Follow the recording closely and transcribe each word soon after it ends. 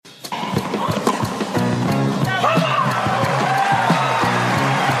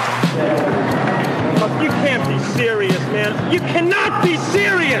serious, man. You cannot be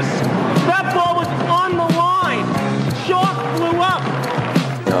serious. That ball was on the line. Chalk flew up.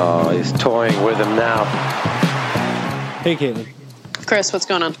 Oh, he's toying with him now. Hey, Caitlin. Chris, what's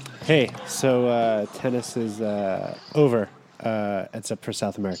going on? Hey, so tennis is over, except for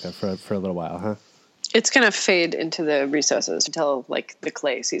South America for a little while, huh? It's going to fade into the recesses until, like, the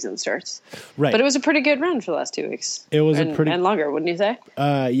clay season starts. Right. But it was a pretty good run for the last 2 weeks. It was and longer, wouldn't you say?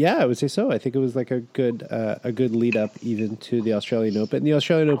 Yeah, I would say so. I think it was like a good lead up even to the Australian Open. The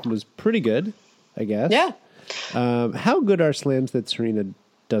Australian Open was pretty good, I guess. Yeah. How good are slams that Serena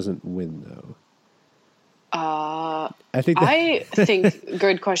doesn't win, though? I think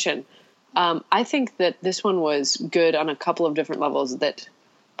good question. I think that this one was good on a couple of different levels that,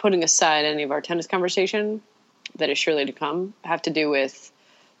 putting aside any of our tennis conversation that is surely to come, have to do with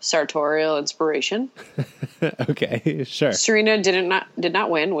sartorial inspiration. Okay, sure. Serena did not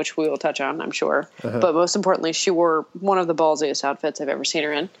win, which we will touch on, I'm sure. But most importantly, she wore one of the ballsiest outfits I've ever seen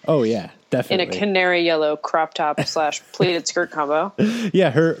her in. Oh, yeah, definitely. In a canary yellow crop top / pleated skirt combo. Yeah,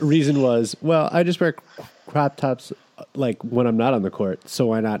 her reason was, well, I just wear crop tops like when I'm not on the court, so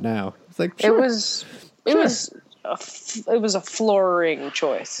why not now? It's like, sure. It was a flooring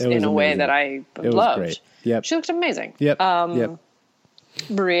choice in a way that I loved. Great. Yep. She looked amazing. Yep.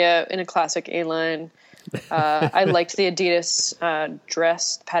 Maria in a classic A-line. I liked the Adidas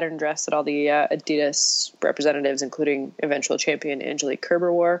pattern dress that all the Adidas representatives, including eventual champion Angelique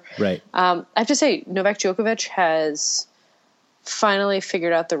Kerber, wore. Right. I have to say, Novak Djokovic has finally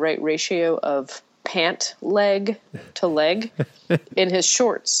figured out the right ratio of pant leg to leg in his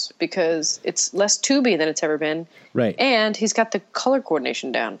shorts, because it's less tubey than it's ever been. Right. And he's got the color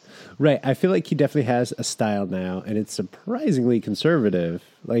coordination down. Right. I feel like he definitely has a style now, and it's surprisingly conservative.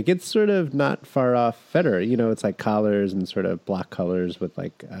 Like, it's sort of not far off Federer. You know, it's like collars and sort of block colors with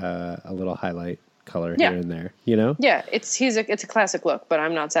like a little highlight color here and there, you know? Yeah, it's a classic look, but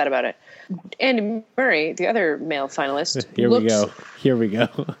I'm not sad about it. Andy Murray, the other male finalist. Here we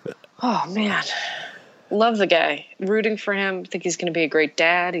go. Oh, man. Love the guy. Rooting for him. Think he's going to be a great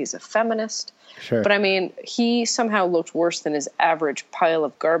dad. He's a feminist. Sure. But, I mean, he somehow looked worse than his average pile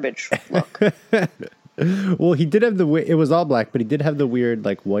of garbage look. Well, he did have it was all black, but he did have the weird,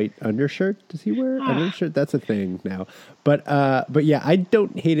 like, white undershirt. Does he wear undershirt? That's a thing now. But yeah, I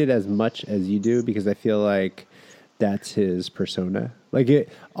don't hate it as much as you do, because I feel like that's his persona.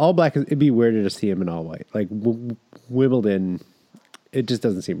 Like, all black, it'd be weirder to see him in all white. Like, Wimbledon, it just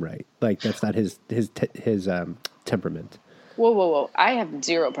doesn't seem right. Like, that's not his temperament. Whoa. I have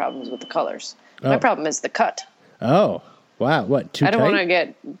zero problems with the colors. My problem is the cut. Oh, wow. What, too tight? I don't want to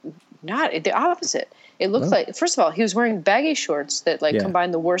get... Not the opposite. It looked like, first of all, he was wearing baggy shorts that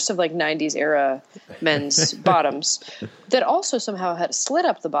combined the worst of like 90s era men's bottoms that also somehow had a slit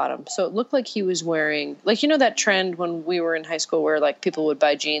up the bottom. So it looked like he was wearing, like, you know, that trend when we were in high school where like people would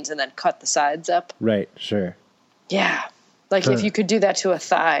buy jeans and then cut the sides up. Right. Sure. Yeah. Like if you could do that to a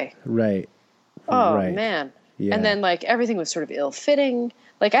thigh. Right. Oh, right. man. Yeah. And then like everything was sort of ill fitting.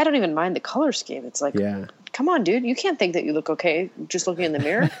 Like, I don't even mind the color scheme. It's like, come on, dude. You can't think that you look okay just looking in the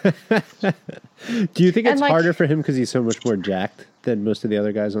mirror. Do you think it's harder for him because he's so much more jacked than most of the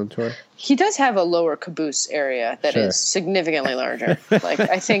other guys on tour? He does have a lower caboose area that is significantly larger. Like,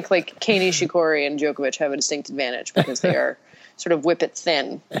 I think like Kei Nishikori and Djokovic have a distinct advantage because they are sort of whippet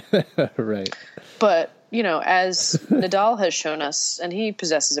thin. Right. But, you know, as Nadal has shown us, and he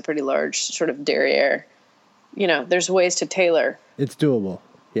possesses a pretty large sort of derriere, you know, there's ways to tailor. It's doable.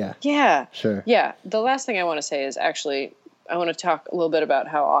 Yeah. Yeah. Sure. Yeah. The last thing I want to say is actually, I want to talk a little bit about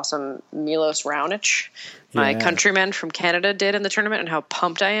how awesome Milos Raonic, my countryman from Canada, did in the tournament, and how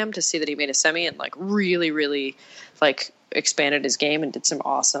pumped I am to see that he made a semi and like really, really like expanded his game and did some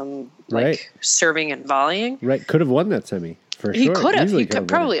awesome like serving and volleying. Right. Could have won that semi for sure. He could have. Easily He could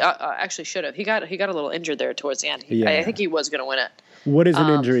probably actually should have. He got a little injured there towards the end. I think he was going to win it. What is an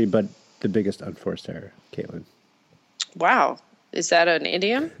injury but the biggest unforced error, Caitlin? Wow. Is that an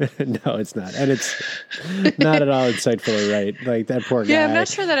idiom? No, it's not. And it's not at all insightfully right. Like, that poor guy. Yeah, I'm not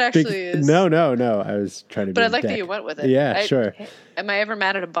sure that actually is. No. I was trying to be But I like that you went with it. Yeah, sure. Am I ever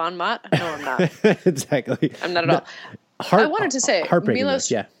mad at a bon mot? No, I'm not. Exactly. I'm not at all. I wanted to say, Milos...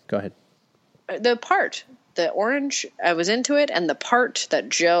 Yeah, go ahead. The orange, I was into it, and the part that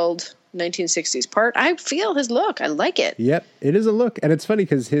gelled 1960s part, I feel his look. I like it. Yep, it is a look. And it's funny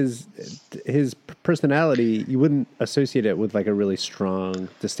because his personality, you wouldn't associate it with like a really strong,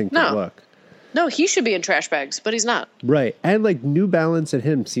 distinctive look. No, he should be in trash bags, but he's not. Right. And like New Balance and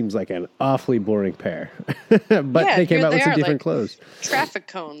him seems like an awfully boring pair. But they came out with some different clothes. Traffic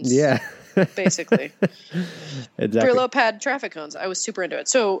cones. Yeah. basically. Exactly. Brillo pad traffic cones. I was super into it.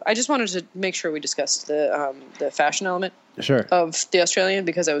 So I just wanted to make sure we discussed the fashion element Sure. of the Australian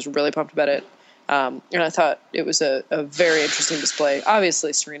because I was really pumped about it. And I thought it was a very interesting display.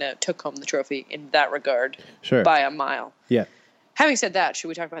 Obviously, Serena took home the trophy in that regard by a mile. Yeah. Having said that, should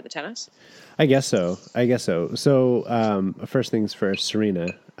we talk about the tennis? I guess so. So, first things first, Serena,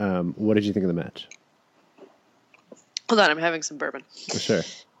 what did you think of the match? Hold on, I'm having some bourbon. Sure.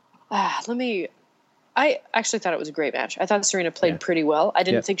 I actually thought it was a great match. I thought Serena played pretty well. I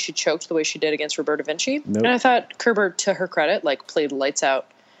didn't think she choked the way she did against Roberta Vinci. Nope. And I thought Kerber, to her credit, played lights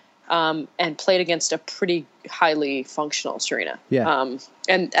out and played against a pretty highly functional Serena. Yeah.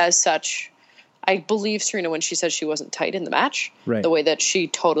 And as such, I believe Serena when she says she wasn't tight in the match. Right. The way that she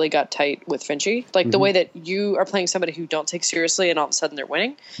totally got tight with Vinci. The way that you are playing somebody who don't take seriously and all of a sudden they're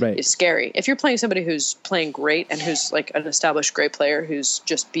winning is scary. If you're playing somebody who's playing great and who's an established great player who's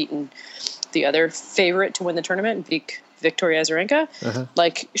just beaten the other favorite to win the tournament, Victoria Azarenka,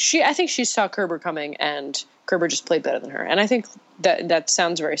 I think she saw Kerber coming and Kerber just played better than her. And I think that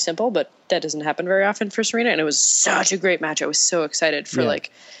sounds very simple, but that doesn't happen very often for Serena. And it was such a great match. I was so excited for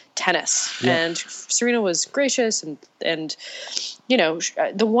tennis. Yeah. And Serena was gracious and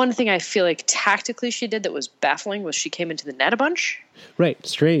the one thing I feel like tactically she did that was baffling was she came into the net a bunch. Right.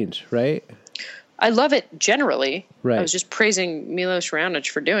 Strange, right? I love it generally. Right. I was just praising Milos Raonic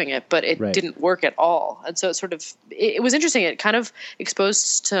for doing it, but it didn't work at all. And so it was interesting. It kind of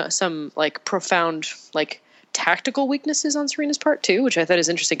exposed to some profound tactical weaknesses on Serena's part too, which I thought is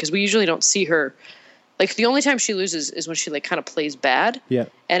interesting because we usually don't see her. The only time she loses is when she kind of plays bad. Yeah.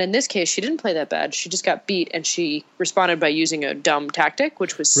 And in this case, she didn't play that bad. She just got beat, and she responded by using a dumb tactic,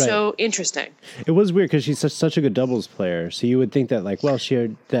 which was so interesting. It was weird because she's such a good doubles player. So you would think that she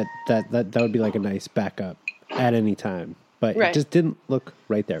had that would be a nice backup at any time, but it just didn't look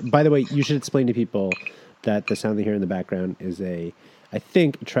right there. By the way, you should explain to people that the sound they hear in the background is I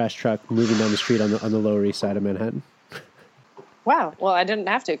think a trash truck moving down the street on the Lower East Side of Manhattan. Wow. Well, I didn't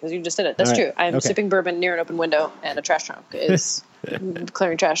have to because you just did it. That's true. I'm sipping bourbon near an open window, and a trash trunk is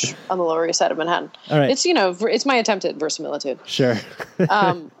clearing trash on the Lower East Side of Manhattan. All right. It's it's my attempt at verisimilitude. Sure.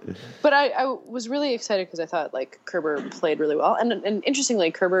 But I was really excited because I thought Kerber played really well, and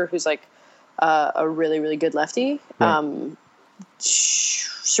interestingly, Kerber, who's a really really good lefty,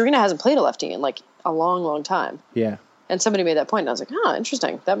 Serena hasn't played a lefty in a long long time. Yeah. And somebody made that point, and I was like, "Oh,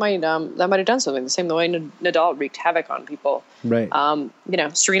 interesting. That might have done something." The same way Nadal wreaked havoc on people. Right.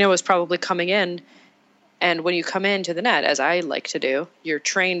 Serena was probably coming in, and when you come into the net, as I like to do, you're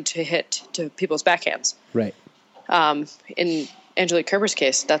trained to hit to people's backhands. Right. In Angelique Kerber's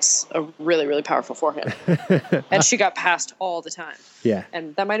case, that's a really really powerful forehand, and she got passed all the time. Yeah.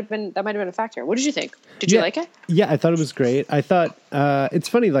 And that might have been a factor. What did you think? Did you like it? Yeah, I thought it was great. I thought it's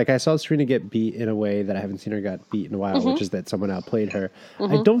funny. I saw Serena get beat in a way that I haven't seen her got beat in a while, which is that someone outplayed her.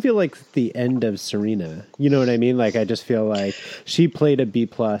 I don't feel like the end of Serena. You know what I mean? I just feel like she played a B+.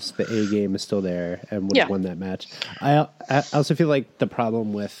 The A game is still there and would have won that match. I also feel like the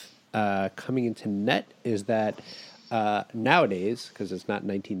problem with coming into net is that nowadays, because it's not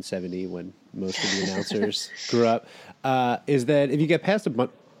 1970 when most of the announcers grew up, is that if you get past a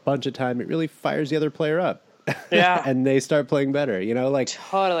bunch of time, it really fires the other player up. Yeah. And they start playing better,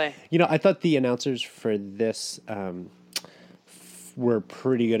 Totally. I thought the announcers for this were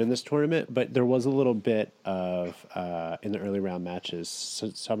pretty good in this tournament, but there was a little bit of, in the early round matches,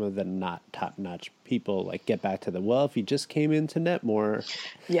 some of the not top-notch people get back to if you just came into net more.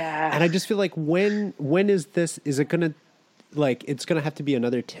 Yeah. And I just feel when is it going to, it's going to have to be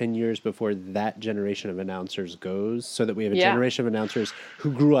another 10 years before that generation of announcers goes, so that we have a generation of announcers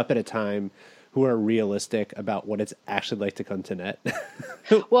who grew up at a time who are realistic about what it's actually like to come to net.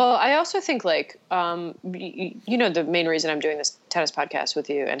 Well, I also think the main reason I'm doing this tennis podcast with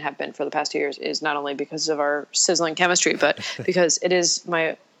you and have been for the past 2 years is not only because of our sizzling chemistry, but because it is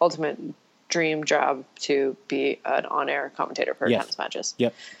my ultimate dream job to be an on-air commentator for tennis matches.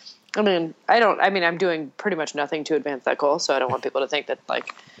 Yep. I'm doing pretty much nothing to advance that goal, so I don't want people to think that I'm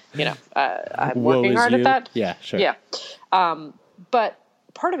working hard at that. Yeah, sure. Yeah. But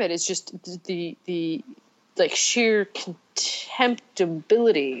part of it is just the sheer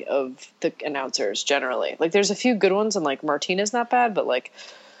contemptibility of the announcers generally. There's a few good ones, and Martina's not bad, but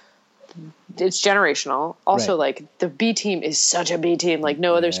it's generational. Also, the B team is such a B team.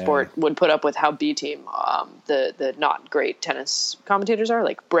 No other sport would put up with how B team the not great tennis commentators are.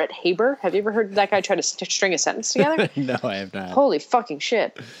 Brett Haber. Have you ever heard that guy try to string a sentence together? No, I have not. Holy fucking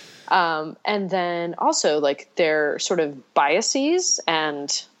shit. And then also their sort of biases,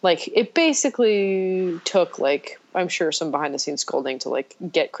 and it basically took I'm sure some behind the scenes scolding to like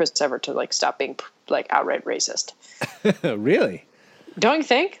get Chris Evert to like stop being like outright racist. Really? Don't you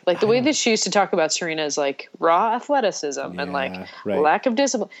think? Like the way that she used to talk about Serena's like raw athleticism and like lack of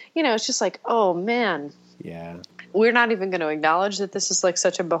discipline. You know, it's just like, oh man. Yeah. We're not even going to acknowledge that this is like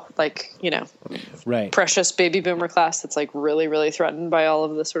such a like, you know, precious baby boomer class that's like really, really threatened by all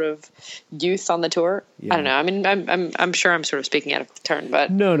of the sort of youth on the tour. Yeah. I don't know. I mean, I'm sure I'm sort of speaking out of turn,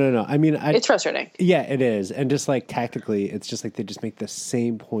 but no. I mean, it's frustrating. Yeah, it is. And just like tactically, it's just like they just make the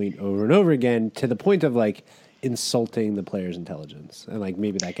same point over and over again to the point of like insulting the player's intelligence. And like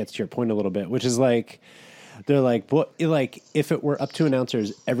maybe that gets to your point a little bit, which is like they're like, well, like if it were up to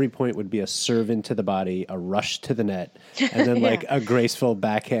announcers, every point would be a serve into the body, a rush to the net, and then like a graceful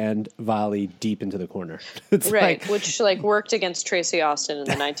backhand volley deep into the corner. It's right, which like worked against Tracy Austin in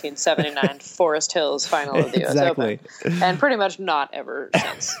the 1979 Forest Hills final of the U.S. Open, and pretty much not ever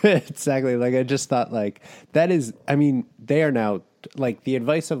since. Exactly. Like I just thought, like that is. I mean, they are now like the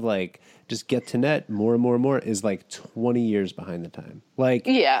advice of like just get to net more and more and more is like 20 years behind the time. Like,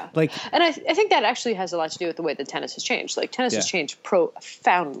 yeah. Like, and I think that actually has a lot to do with the way that tennis has changed. Like tennis has changed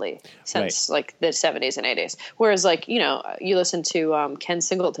profoundly since like the 70s and 80s. Whereas like, you know, you listen to Ken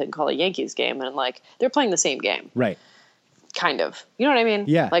Singleton call a Yankees game and like they're playing the same game. Right. Kind of, you know what I mean?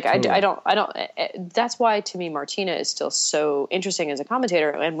 Yeah. Like totally. I don't. That's why to me Martina is still so interesting as a commentator.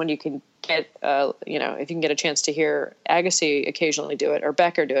 And when you can get, you know, if you can get a chance to hear Agassi occasionally do it or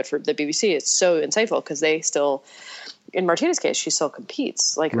Becker do it for the BBC, it's so insightful because they still, in Martina's case, she still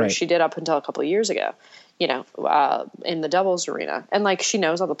competes like she did up until a couple of years ago. You know, in the doubles arena, and like she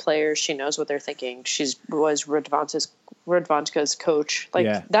knows all the players, she knows what they're thinking. Was Radwanska's coach.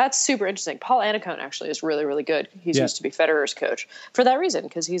 Like that's super interesting. Paul Annacone actually is really, really good. He's used to be Federer's coach for that reason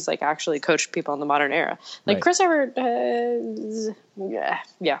because he's like actually coached people in the modern era. Like Chris Evert, yeah.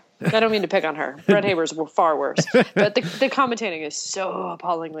 I don't mean to pick on her. Brett Haber's were far worse, but the commentating is so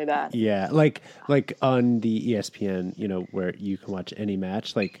appallingly bad. Yeah, like on the ESPN, you know, where you can watch any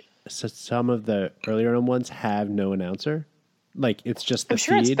match, like. So some of the earlier ones have no announcer. Like it's just the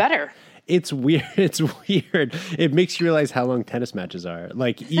feed. It's better. It's weird. It's weird. It makes you realize how long tennis matches are.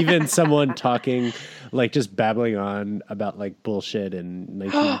 Like even someone talking, like just babbling on about like bullshit and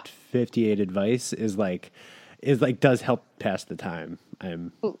 1958 advice is like does help pass the time.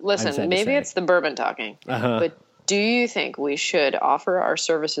 Listen, maybe it's the bourbon talking, but do you think we should offer our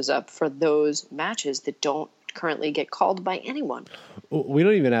services up for those matches that don't currently get called by anyone? We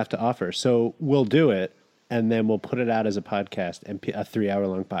don't even have to offer. So we'll do it, and then we'll put it out as a podcast, and a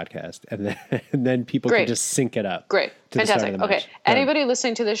 3-hour-long podcast, and then people can just sync it up. Great. Fantastic. Okay. Anybody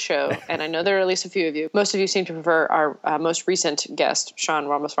listening to this show, and I know there are at least a few of you, most of you seem to prefer our most recent guest, Sean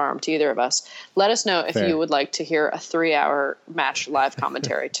Ramaswamy, to either of us. Let us know if you would like to hear a 3-hour match live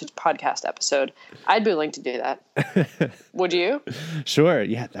commentary to podcast episode. I'd be willing to do that. Would you? Sure.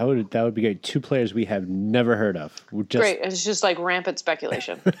 Yeah, that would be great. 2 players we have never heard of. Great. It's just like rampant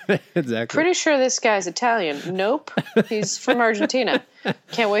speculation. Exactly. Pretty sure this guy's Italian. Nope. He's from Argentina.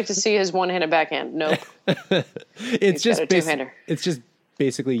 Can't wait to see his one-handed backhand. Nope. It's just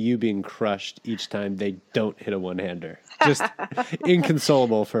basically you being crushed each time they don't hit a one-hander. Just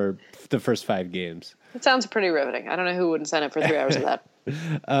inconsolable for the first 5 games. It sounds pretty riveting. I don't know who wouldn't sign up for 3 hours of that.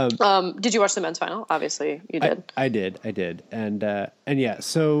 Did you watch the men's final? Obviously, you did. I did, and yeah.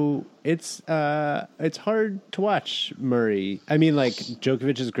 So it's hard to watch Murray. I mean, like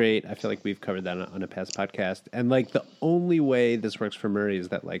Djokovic is great. I feel like we've covered that on a past podcast. And like the only way this works for Murray is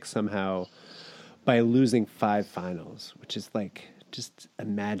that like somehow by losing 5 finals, which is like just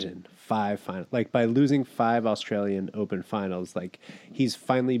imagine 5 finals, like by losing 5 Australian Open finals, like he's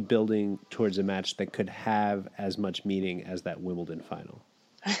finally building towards a match that could have as much meaning as that Wimbledon final.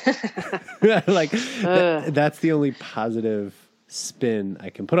 Like that's the only positive spin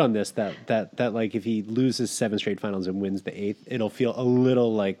I can put on this. That like if he loses 7 straight finals and wins the 8th, it'll feel a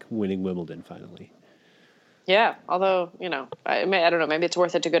little like winning Wimbledon finally. Yeah, although you know, I don't know. Maybe it's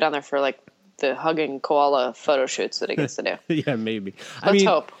worth it to go down there for like the hugging koala photo shoots that he gets to do. Yeah, maybe. Let's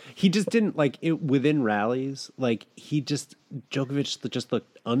hope. He just didn't like it within rallies. Like Djokovic just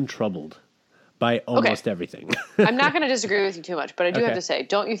looked untroubled by almost everything. I'm not going to disagree with you too much, but I do have to say,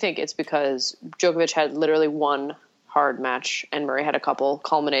 don't you think it's because Djokovic had literally one hard match and Murray had a couple,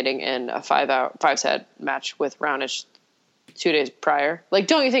 culminating in a 5-set match with Raonic 2 days prior? Like,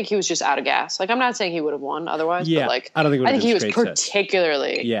 don't you think he was just out of gas? Like, I'm not saying he would have won otherwise, but like, I think he was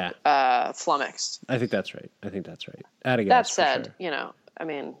particularly flummoxed. I think that's right. Out of gas. That said, you know, I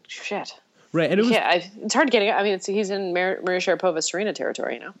mean, shit. Right, and it was it's hard getting. I mean, he's in Maria Sharapova Serena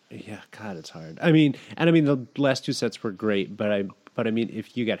territory, you know. Yeah, God, it's hard. I mean, the last 2 sets were great, but I mean,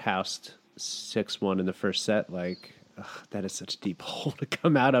 if you get housed 6-1 in the first set, like that is such a deep hole to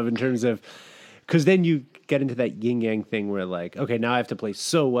come out of in terms of, because then you get into that yin yang thing where like, okay, now I have to play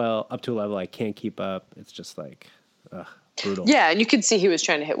so well up to a level I can't keep up. It's just like brutal. Yeah, and you could see he was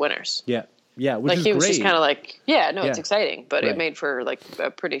trying to hit winners. Yeah, which like is he was great. just kind of like, it's exciting, but Right. it made for like a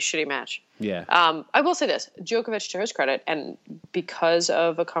pretty shitty match. Yeah. I will say this, Djokovic, to his credit, and because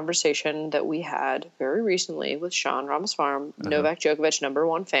of a conversation that we had very recently with Sean Ramaswamy, Novak Djokovic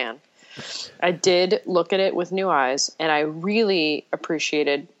 #1 fan, I did look at it with new eyes, and I really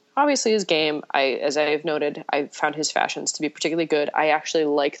appreciated, obviously, his game. As I have noted, I found his fashions to be particularly good. I actually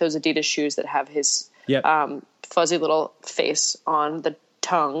like those Adidas shoes that have his fuzzy little face on the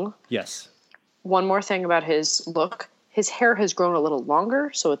tongue. Yes. One more thing about his look. His hair has grown a little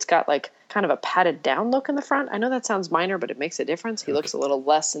longer, so it's got like kind of a padded down look in the front. I know that sounds minor, but it makes a difference. He looks a little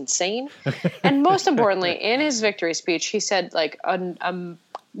less insane. And most importantly, in his victory speech, he said like a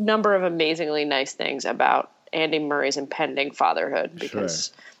number of amazingly nice things about Andy Murray's impending fatherhood,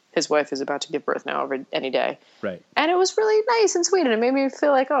 because his wife is about to give birth now any day. Right. And it was really nice and sweet. And it made me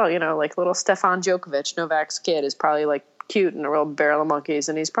feel like, like little Stefan Djokovic, Novak's kid, is probably like cute and a real barrel of monkeys,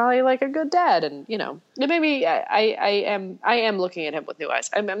 and he's probably like a good dad. And it made me. I am looking at him with new eyes.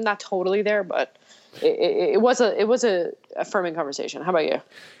 I'm not totally there, but it was a affirming conversation. How about you?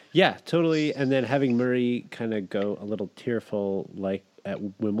 Yeah, totally. And then having Murray kind of go a little tearful, like at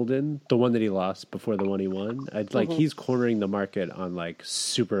Wimbledon, the one that he lost before the one he won. He's cornering the market on like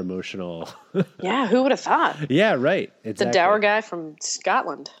super emotional. Yeah, who would have thought? Yeah, right. Exactly. The dour guy from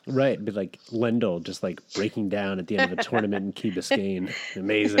Scotland. Right, but like Lendl just like breaking down at the end of a tournament in Key Biscayne.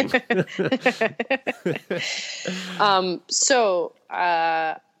 Amazing. So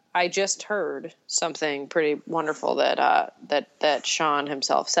I just heard something pretty wonderful that Sean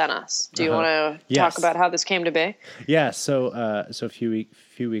himself sent us. Do you want to talk about how this came to be? Yeah. So a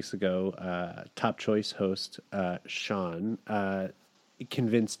few weeks ago, Top Choice host Sean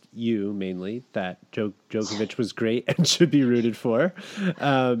convinced you mainly that Djokovic was great and should be rooted for,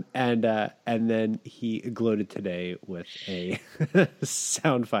 and then he gloated today with a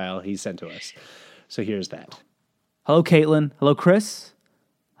sound file he sent to us. So here's that. Hello, Caitlin. Hello, Chris.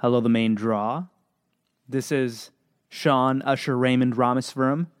 Hello, the main draw. This is Sean Usher Raymond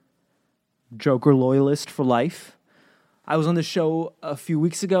Ramaswamy, Joker loyalist for life. I was on the show a few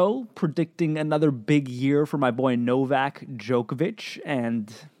weeks ago predicting another big year for my boy Novak Djokovic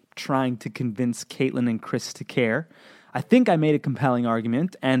and trying to convince Caitlin and Chris to care. I think I made a compelling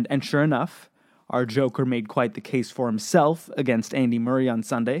argument, and sure enough, our Joker made quite the case for himself against Andy Murray on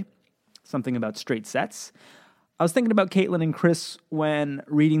Sunday. Something about straight sets. I was thinking about Caitlin and Chris when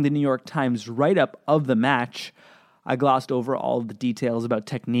reading the New York Times write-up of the match. I glossed over all of the details about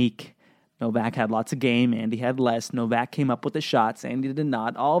technique. Novak had lots of game, Andy had less. Novak came up with the shots, Andy did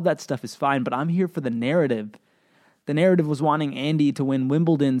not. All of that stuff is fine, but I'm here for the narrative. The narrative was wanting Andy to win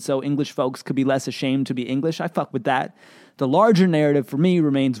Wimbledon so English folks could be less ashamed to be English. I fuck with that. The larger narrative for me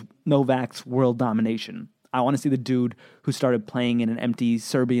remains Novak's world domination. I want to see the dude who started playing in an empty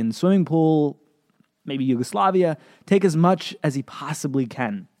Serbian swimming pool, maybe Yugoslavia, take as much as he possibly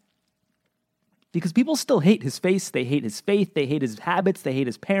can. Because people still hate his face, they hate his faith, they hate his habits, they hate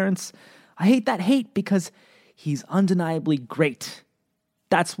his parents. I hate that hate because he's undeniably great.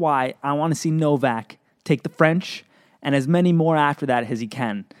 That's why I want to see Novak take the French and as many more after that as he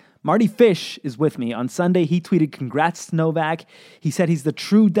can. Marty Fish is with me. On Sunday, he tweeted, "Congrats to Novak." He said he's the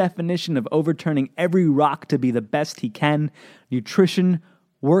true definition of overturning every rock to be the best he can. Nutrition,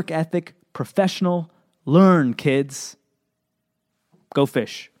 work ethic, professional. Learn, kids. Go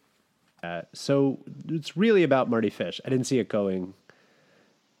Fish. So it's really about Marty Fish. I didn't see it going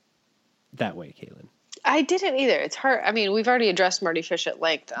that way, Caitlin. I didn't either. It's hard. I mean, we've already addressed Marty Fish at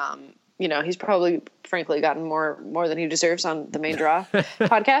length. He's probably, frankly, gotten more than he deserves on the Main Draw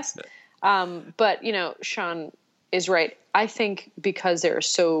podcast. But, Sean is right. I think because there are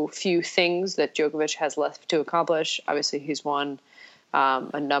so few things that Djokovic has left to accomplish, obviously he's won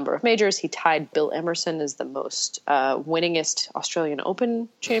a number of majors. He tied Bill Emerson as the most winningest Australian Open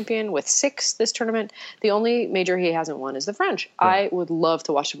champion with 6 this tournament. The only major he hasn't won is the French. Yeah. I would love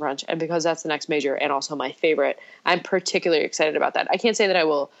to watch the French, and because that's the next major and also my favorite, I'm particularly excited about that. I can't say that I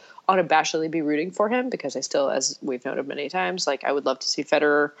will unabashedly be rooting for him because I still, as we've noted many times, I would love to see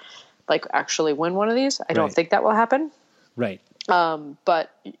Federer actually win one of these. I don't think that will happen. Right.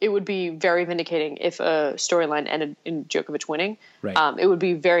 But it would be very vindicating if a storyline ended in Djokovic winning. Right. It would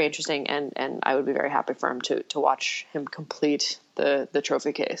be very interesting, and I would be very happy for him to watch him complete the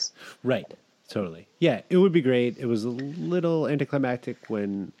trophy case. Right. Totally. Yeah, it would be great. It was a little anticlimactic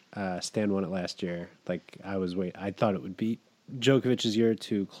when Stan won it last year. I thought it would be Djokovic's year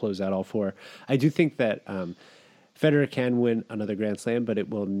to close out all four. I do think that Federer can win another Grand Slam, but it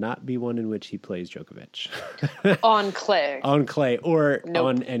will not be one in which he plays Djokovic. On clay. On clay or Nope.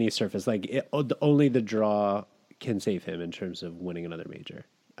 on any surface. Like only the draw can save him in terms of winning another major.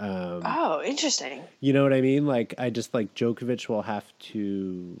 Oh, interesting. You know what I mean? Like, I just like Djokovic will have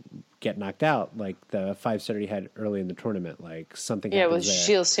to get knocked out, like the 5-setter he had early in the tournament. Like something. Yeah, happens with there.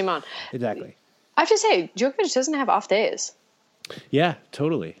 Gilles Simon. Exactly. I have to say, Djokovic doesn't have off days. Yeah,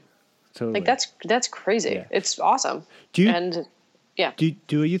 totally. Like that's crazy. Yeah. It's awesome. Do you- and yeah.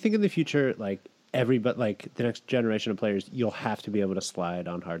 Do you think in the future, like the next generation of players, you'll have to be able to slide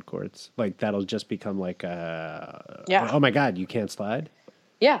on hard courts? Like that'll just become like Yeah. oh my God, you can't slide?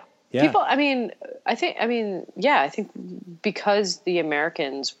 Yeah. Yeah. People, I think because the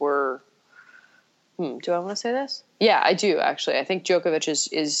Americans were, do I want to say this? Yeah, I do actually. I think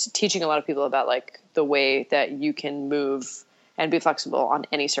Djokovic is teaching a lot of people about like the way that you can move and be flexible on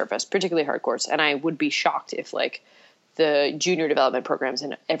any surface, particularly hard courts. And I would be shocked if like the junior development programs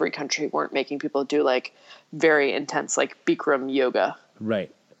in every country weren't making people do like very intense, like Bikram yoga. Right.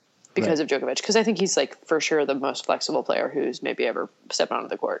 Because of Djokovic. Because I think he's like for sure the most flexible player who's maybe ever stepped onto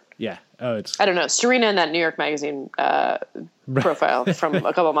the court. Yeah. Oh, it's I don't know. Serena in that New York Magazine profile from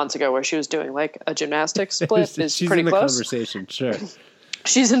a couple months ago where she was doing like a gymnastics split is she's pretty in the close. Conversation, sure.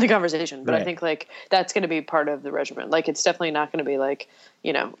 She's in the conversation, but Right. I think like that's going to be part of the regimen. Like it's definitely not going to be like,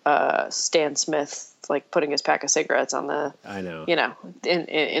 Stan Smith like putting his pack of cigarettes on the, I know.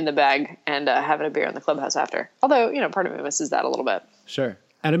 in the bag and having a beer in the clubhouse after. Although, part of me misses that a little bit. Sure.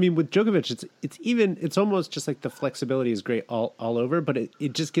 And I mean, with Djokovic, it's almost just like the flexibility is great all over, but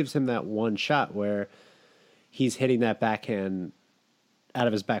it just gives him that one shot where he's hitting that backhand out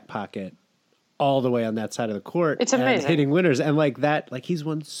of his back pocket all the way on that side of the court. It's amazing. And hitting winners. And like that, like he's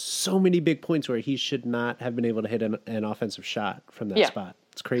won so many big points where he should not have been able to hit an offensive shot from that spot.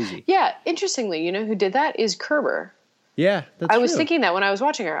 It's crazy. Yeah. Interestingly, who did that is Kerber. Yeah, that's I was true. thinking that when I was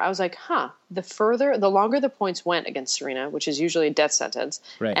watching her, I was like, the longer the points went against Serena, which is usually a death sentence,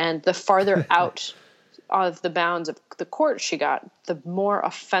 Right. and the farther out of the bounds of the court she got, the more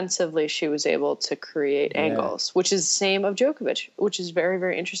offensively she was able to create angles, which is the same of Djokovic, which is very,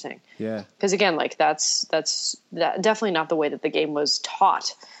 very interesting. Yeah. Because again, like that's definitely not the way that the game was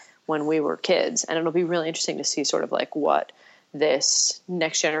taught when we were kids. And it'll be really interesting to see sort of like what this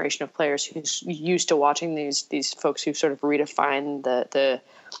next generation of players who's used to watching these folks who sort of redefine the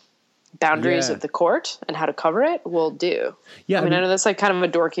boundaries of the court and how to cover it will do. Yeah, I know that's like kind of a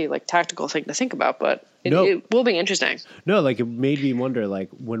dorky, like tactical thing to think about, but it will be interesting. No, like it made me wonder, like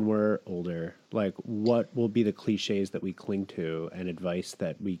when we're older, like what will be the cliches that we cling to and advice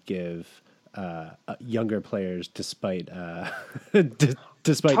that we give younger players despite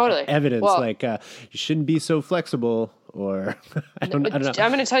despite Totally. evidence, Well, like you shouldn't be so flexible, or I don't know.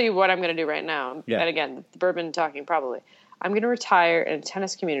 I'm going to tell you what I'm going to do right now. Yeah. And again, the bourbon talking probably. I'm going to retire in a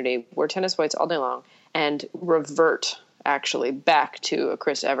tennis community, wear tennis whites all day long, and revert actually back to a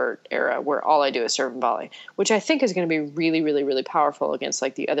Chris Evert era where all I do is serve and volley, which I think is going to be really, really, really powerful against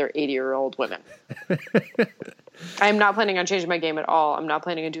like the other 80-year-old women. I am not planning on changing my game at all. I'm not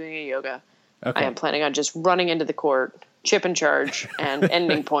planning on doing a yoga. Okay. I am planning on just running into the court, chip and charge, and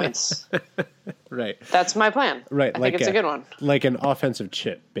ending points. Right. That's my plan. Right. I think it's a good one. Like an offensive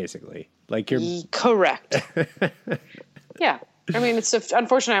chip, basically. Like you're Correct. Yeah. I mean,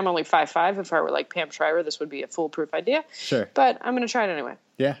 unfortunately, I'm only 5'5". If I were like Pam Shriver, this would be a foolproof idea. Sure. But I'm going to try it anyway.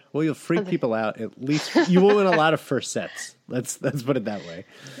 Yeah. Well, you'll freak people out. At least you will win a lot of first sets. Let's put it that way.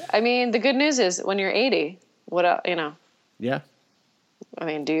 I mean, the good news is when you're 80, Yeah. I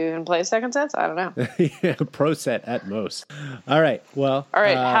mean, do you even play second sets? I don't know. Yeah, pro set at most. All right. Well. All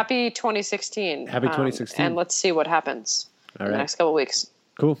right. Happy 2016. Happy 2016. And let's see what happens in the right. next couple weeks.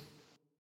 Cool.